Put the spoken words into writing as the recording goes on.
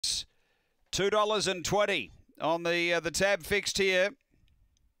$2.20 on the tab fixed here.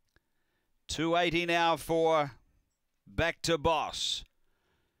 $2.80 now for Back to Boss.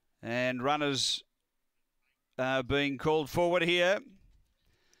 And runners being called forward here.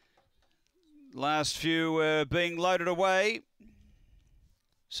 Last few being loaded away.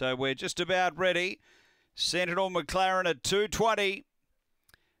 So we're just about ready. Sentinel McLaren at $2.20.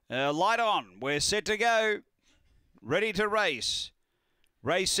 Light on. We're set to go. Ready to race.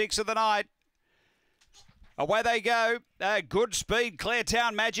 Race 6 of the night. Away they go. Good speed.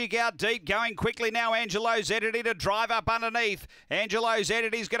 Claretown Magic out deep. Going quickly now. Angelo's Entity to drive up underneath. Angelo's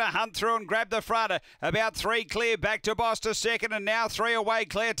Entity's going to hunt through and grab the front. About 3 clear. Back to Boss to second. And now 3 away.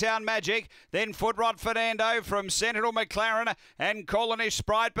 Claretown Magic. Then Footrot Fernando from Sentinel McLaren and Colonish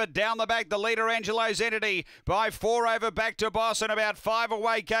Sprite. But down the back, the leader Angelo's Entity by 4 over Back to Boss. And about 5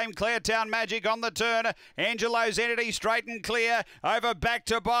 away came Claretown Magic on the turn. Angelo's Entity straight and clear. Over Back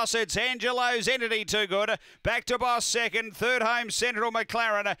to Boss. It's Angelo's Entity too good. Back to Boss second, third home Sentinel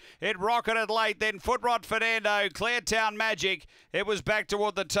McLaren. It rocketed late, then Footrot Fernando, Claretown Magic. It was back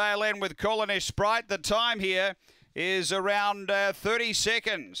toward the tail end with Colonish Sprite. The time here is around 30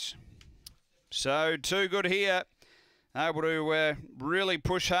 seconds. So too good here. Able to really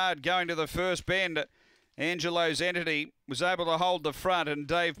push hard going to the first bend. Angelo's Entity was able to hold the front, and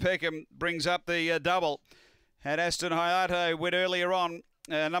Dave Peckham brings up the double. Had Aston Hayato win earlier on.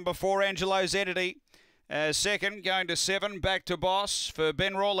 Number 4, Angelo's Entity. Second, going to 7, Back to Boss for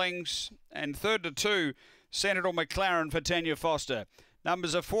Ben Rawlings. And third to 2, Sentinel McLaren for Tanya Foster.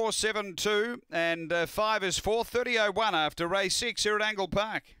 Numbers are 4, 7, 2, and 5 is 4, 30.01 after race 6 here at Angle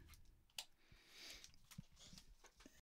Park.